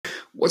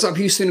What's up,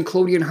 Houston?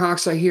 Clodian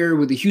Hoxa here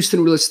with the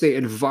Houston Real Estate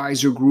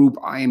Advisor Group.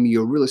 I am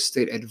your real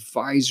estate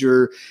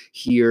advisor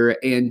here,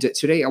 and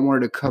today I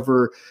wanted to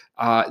cover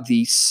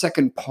the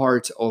second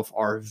part of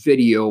our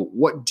video.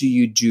 What do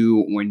you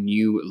do when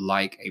you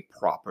like a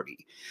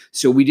property?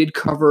 So we did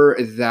cover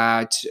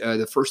that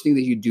the first thing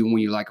that you do when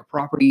you like a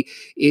property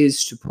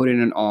is to put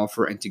in an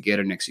offer and to get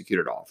an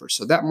executed offer.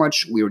 So that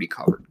much we already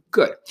covered.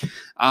 Good.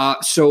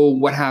 So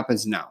what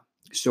happens now?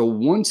 So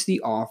once the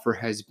offer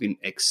has been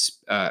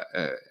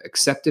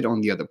accepted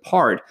on the other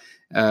part,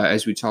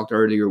 as we talked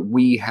earlier,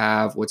 we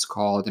have what's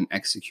called an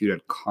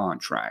executed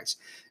contract.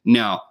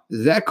 Now,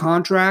 that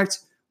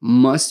contract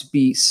must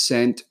be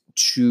sent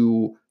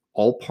to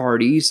all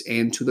parties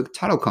and to the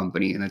title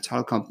company, and the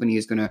title company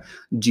is going to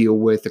deal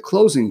with the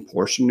closing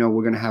portion. Now,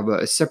 we're going to have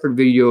a separate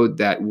video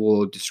that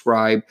will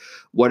describe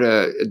what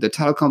the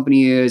title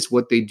company is,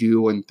 what they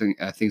do, and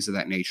things of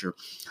that nature.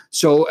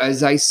 So,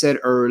 as I said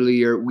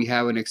earlier, we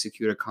have an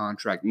executed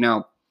contract.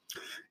 Now,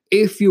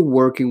 if you're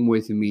working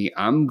with me,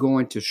 I'm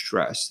going to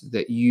stress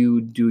that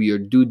you do your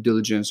due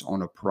diligence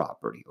on a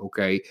property,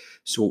 okay?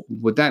 So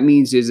what that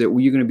means is that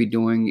what you're going to be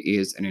doing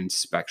is an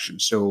inspection.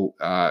 So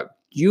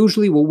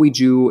usually what we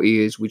do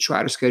is we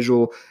try to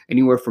schedule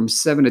anywhere from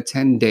 7 to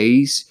 10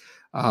 days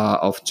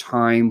of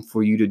time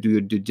for you to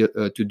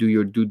do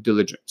your due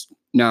diligence.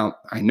 Now,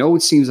 I know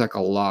it seems like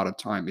a lot of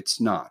time. It's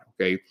not,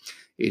 okay?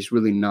 It's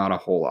really not a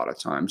whole lot of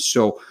time.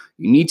 So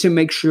you need to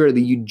make sure that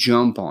you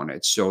jump on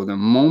it. So the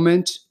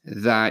moment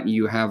that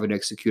you have an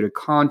executed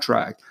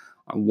contract,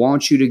 I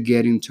want you to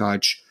get in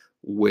touch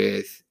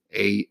with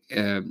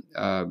an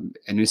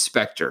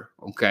inspector.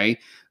 Okay.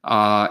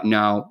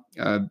 Now,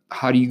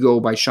 how do you go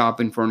by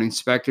shopping for an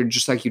inspector?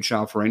 Just like you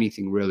shop for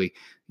anything, really.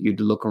 You'd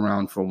look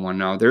around for one.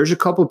 Now, there's a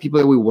couple of people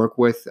that we work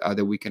with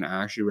that we can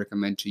actually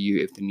recommend to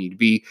you if the need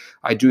be.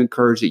 I do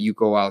encourage that you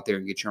go out there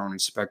and get your own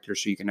inspector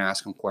so you can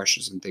ask them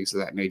questions and things of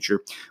that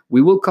nature.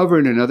 We will cover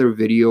in another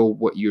video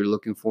what you're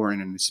looking for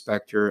in an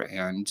inspector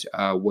and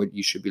what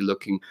you should be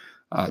looking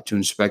to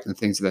inspect and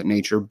things of that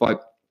nature.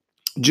 But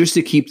just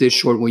to keep this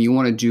short, what you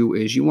want to do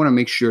is you want to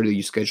make sure that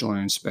you schedule an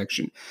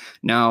inspection.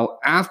 Now,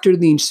 after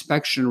the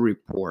inspection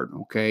report,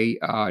 okay,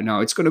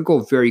 now it's going to go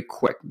very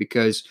quick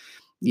because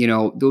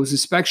those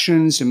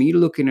inspections, I mean, you're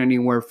looking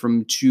anywhere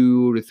from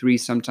 2 to 3,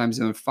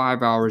 sometimes even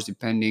 5 hours,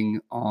 depending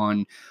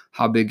on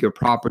how big your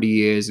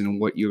property is and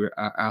what you're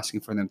asking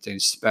for them to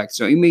inspect.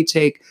 So it may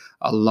take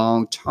a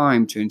long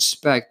time to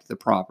inspect the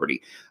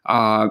property.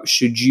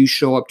 Should you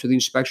show up to the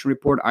inspection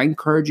report? I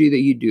encourage you that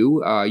you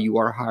do. You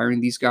are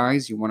hiring these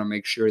guys. You want to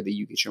make sure that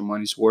you get your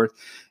money's worth.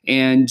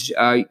 And,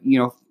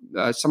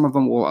 some of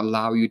them will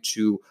allow you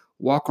to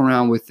walk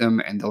around with them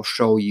and they'll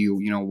show you,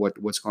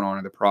 what's going on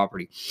in the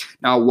property.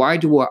 Now, why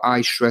do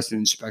I stress an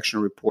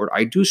inspection report?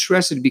 I do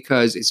stress it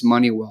because it's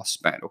money well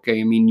spent. Okay.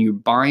 I mean, you're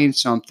buying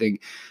something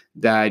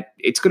that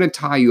it's going to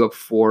tie you up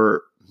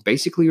for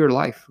basically your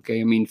life. Okay.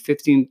 I mean,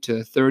 15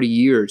 to 30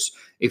 years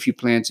if you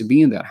plan to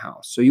be in that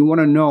house. So you want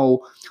to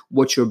know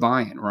what you're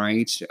buying,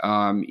 right?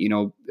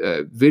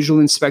 Visual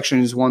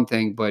inspection is one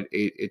thing, but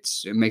it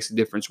makes a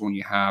difference when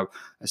you have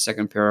a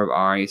second pair of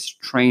eyes,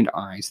 trained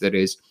eyes, that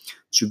is,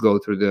 to go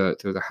through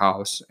the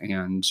house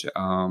and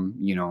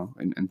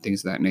and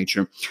things of that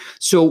nature.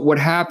 So what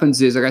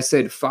happens is, like I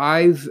said,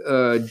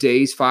 5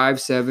 days,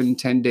 5, 7,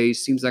 10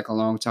 days seems like a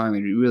long time,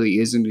 and it really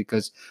isn't,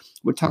 because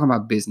we're talking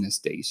about business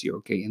days here,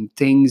 okay? And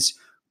things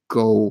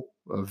go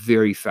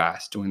very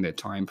fast during that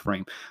time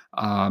frame.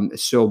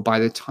 So by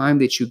the time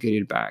that you get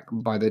it back,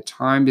 by the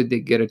time that they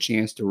get a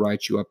chance to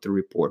write you up the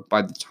report,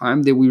 by the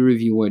time that we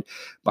review it,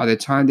 by the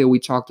time that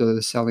we talk to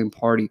the selling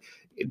party,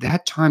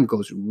 that time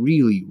goes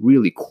really,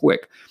 really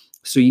quick.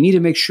 So you need to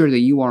make sure that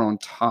you are on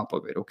top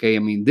of it. Okay. I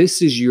mean,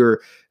 this is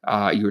your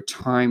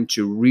time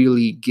to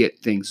really get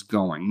things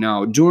going.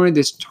 Now, during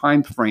this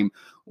time frame,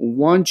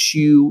 once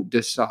you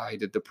decide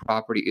that the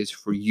property is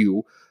for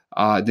you,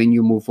 then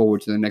you move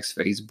forward to the next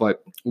phase.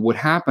 But what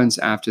happens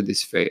after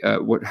this phase,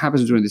 what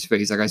happens during this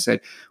phase, like I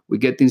said, we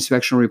get the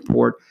inspection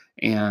report.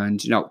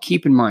 And now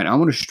keep in mind, I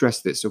want to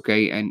stress this,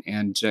 okay? And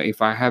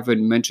if I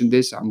haven't mentioned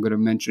this, I'm going to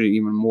mention it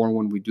even more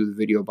when we do the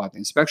video about the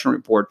inspection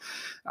report,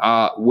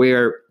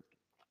 where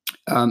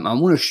I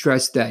want to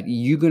stress that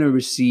you're going to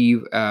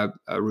receive a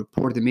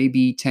report that may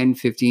be 10,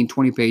 15,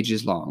 20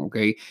 pages long,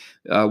 okay?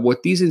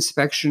 What these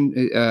inspection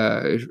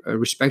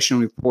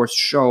reports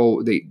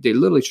show, they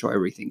literally show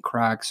everything: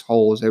 cracks,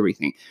 holes,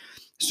 everything.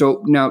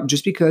 So now,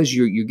 just because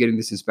you're getting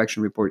this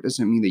inspection report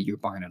doesn't mean that you're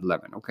buying at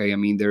 11, okay? I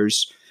mean,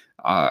 there's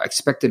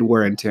expected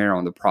wear and tear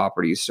on the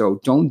property. So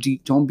don't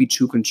be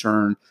too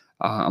concerned.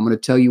 I'm going to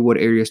tell you what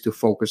areas to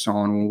focus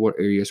on and what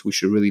areas we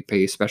should really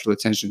pay special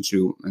attention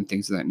to and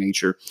things of that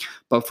nature.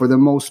 But for the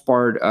most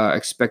part,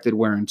 expected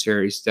wear and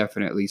tear is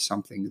definitely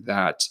something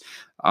that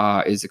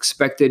is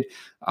expected.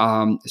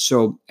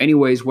 So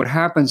anyways, what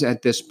happens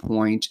at this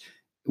point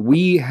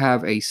we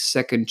have a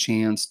second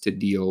chance to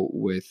deal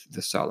with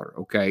the seller.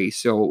 Okay.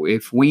 So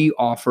if we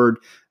offered,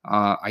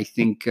 I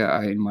think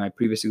in my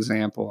previous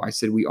example, I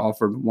said we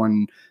offered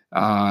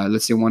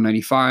let's say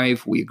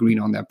 195. We agreed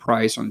on that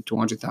price on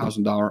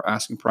 $200,000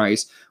 asking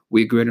price.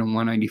 We agreed on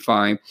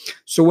 195.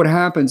 So what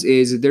happens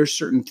is that there's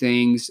certain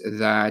things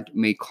that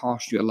may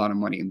cost you a lot of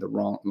money in the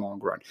long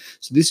run.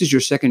 So this is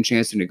your second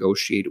chance to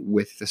negotiate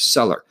with the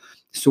seller.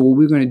 So what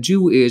we're going to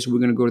do is we're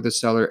going to go to the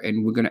seller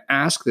and we're going to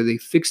ask that they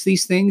fix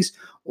these things,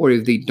 or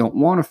if they don't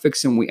want to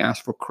fix them, we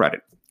ask for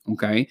credit.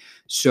 Okay.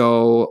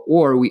 So,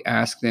 or we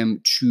ask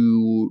them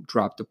to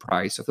drop the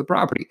price of the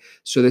property.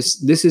 So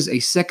this is a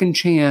second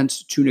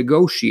chance to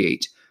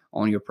negotiate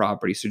on your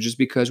property. So just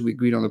because we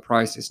agreed on the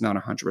price, it's not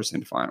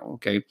 100% final.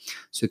 Okay.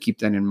 So keep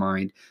that in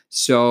mind.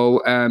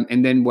 So,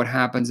 and then what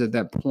happens at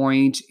that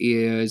point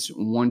is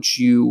once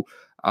you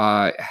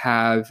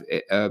have,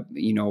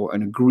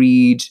 an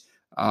agreed,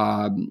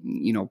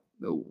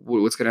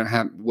 what's going to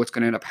happen, what's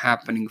going to end up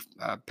happening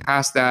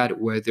past that,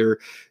 whether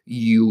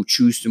you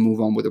choose to move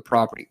on with the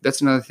property.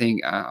 That's another thing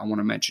I want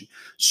to mention.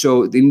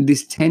 So in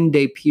this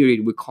 10-day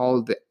period, we call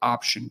it the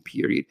option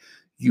period.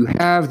 You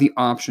have the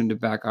option to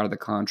back out of the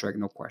contract,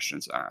 no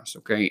questions asked.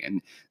 Okay.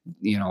 And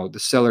the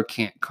seller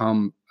can't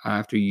come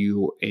after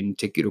you and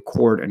take you to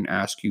court and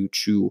ask you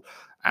to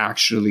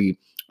actually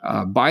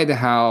buy the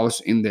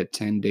house in that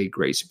 10-day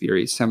grace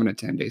period, 7 to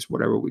 10 days,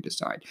 whatever we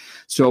decide.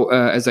 So,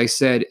 as I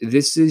said,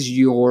 this is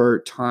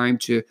your time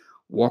to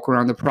walk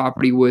around the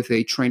property with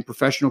a trained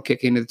professional,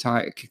 kick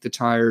the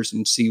tires,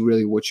 and see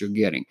really what you're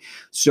getting.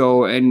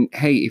 So, and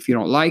hey, if you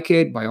don't like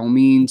it, by all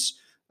means,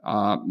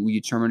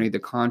 you terminate the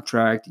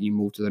contract and you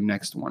move to the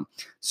next one.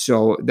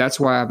 So that's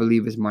why I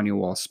believe it's money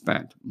well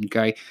spent.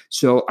 Okay.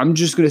 So I'm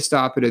just going to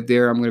stop it at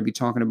there. I'm going to be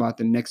talking about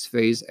the next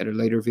phase at a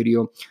later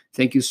video.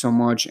 Thank you so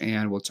much,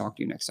 and we'll talk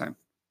to you next time.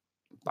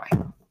 Bye.